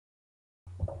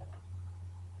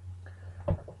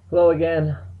Hello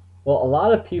again. Well, a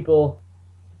lot of people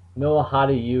know how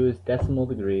to use decimal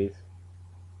degrees,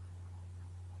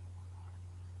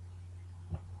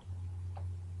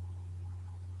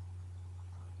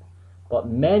 but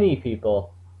many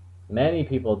people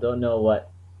don't know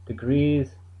what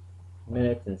degrees,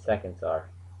 minutes, and seconds are.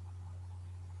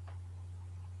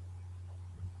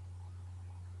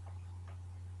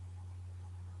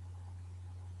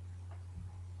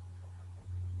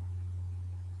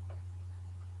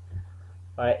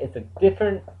 All right, it's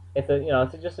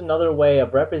just another way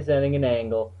of representing an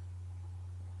angle,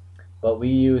 but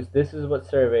this is what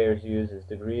surveyors use, is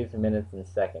degrees, minutes, and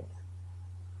seconds.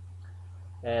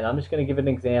 And I'm just going to give an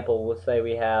example. We'll say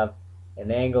we have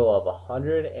an angle of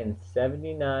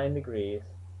 179 degrees,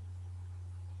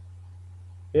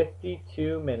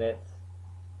 52 minutes,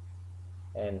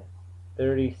 and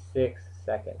 36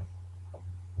 seconds.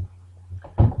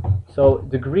 So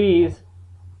degrees,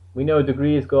 we know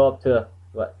degrees go up to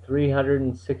what,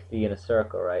 360 in a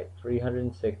circle, right?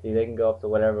 360. They can go up to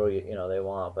whatever they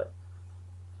want, but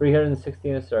 360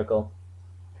 in a circle.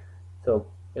 So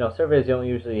surveyors don't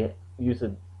usually use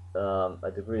a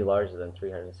degree larger than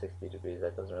 360 degrees.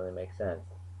 That doesn't really make sense.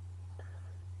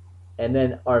 And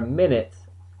then our minutes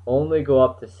only go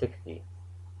up to 60.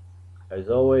 There's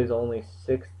always only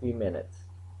 60 minutes.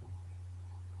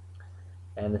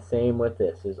 And the same with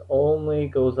this, is only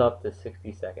goes up to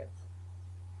 60 seconds.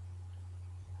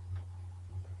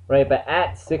 Right, but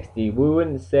at 60, we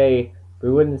wouldn't say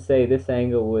this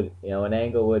angle would, an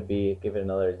angle would be, give it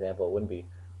another example, it wouldn't be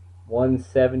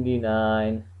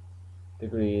 179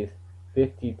 degrees,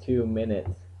 52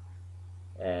 minutes,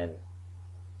 and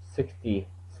 60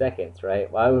 seconds,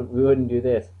 right? We wouldn't do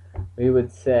this? We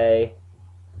would say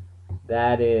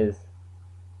that is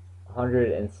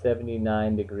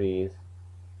 179 degrees,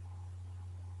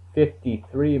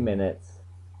 53 minutes,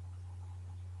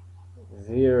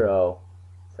 0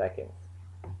 seconds.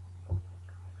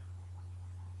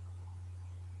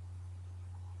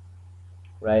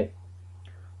 Right?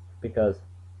 Because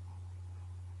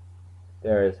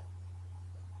there's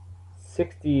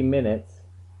 60 minutes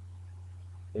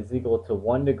is equal to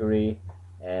 1 degree,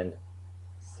 and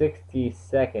 60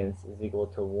 seconds is equal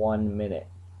to 1 minute.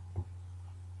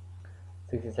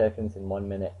 60 seconds in 1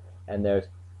 minute. And there's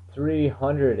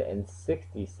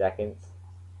 360 seconds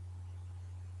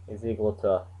is equal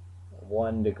to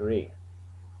 1 degree.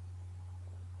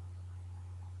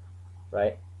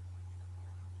 Right?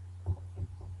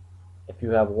 If you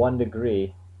have 1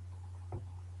 degree,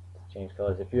 let's change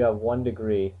colors. If you have 1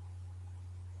 degree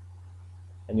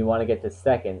and you want to get to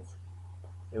seconds,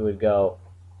 it would go,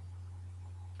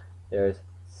 there's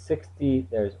 60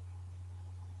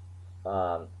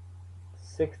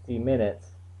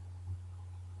 minutes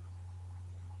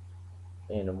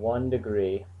in 1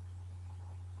 degree,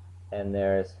 and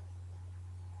there's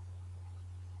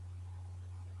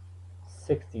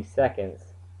 60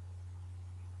 seconds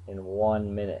in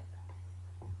 1 minute.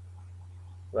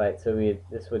 Right, so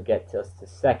this would get us to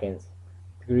seconds.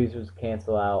 Degrees would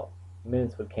cancel out,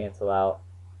 minutes would cancel out.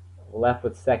 We're left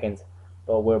with seconds,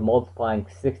 but we're multiplying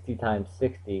 60 times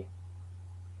 60,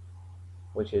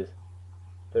 which is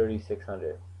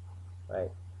 3,600.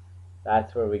 Right,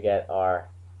 that's where we get our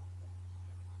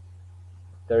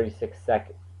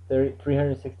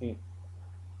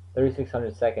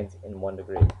 3,600 seconds in 1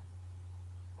 degree.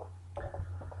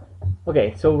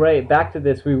 Okay, so right, back to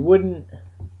this. We wouldn't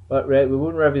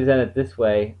represent it this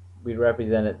way. We'd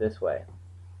represent it this way.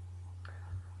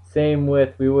 Same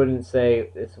with, we wouldn't say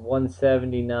it's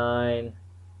 179,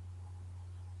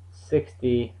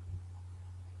 60,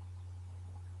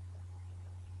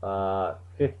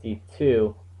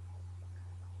 52,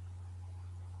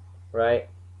 right?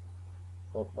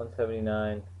 Well,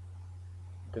 179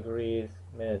 degrees,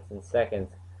 minutes, and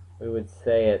seconds. We would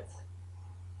say it's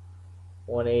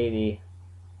 180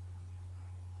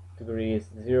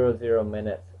 degrees, 00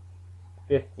 minutes,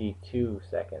 52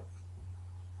 seconds.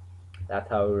 That's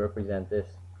how we represent this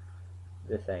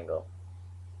angle.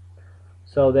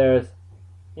 So there's,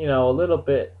 a little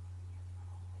bit,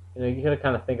 you gotta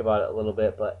kind of think about it a little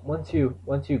bit, but once you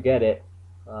get it,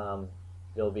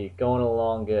 you'll be going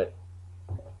along good.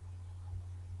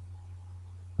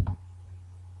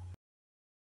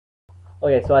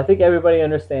 Okay, so I think everybody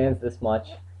understands this much.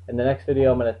 In the next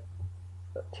video, I'm going to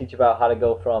teach about how to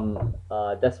go from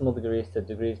decimal degrees to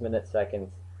degrees, minutes,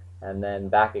 seconds, and then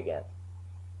back again.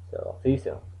 So, see you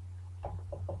soon.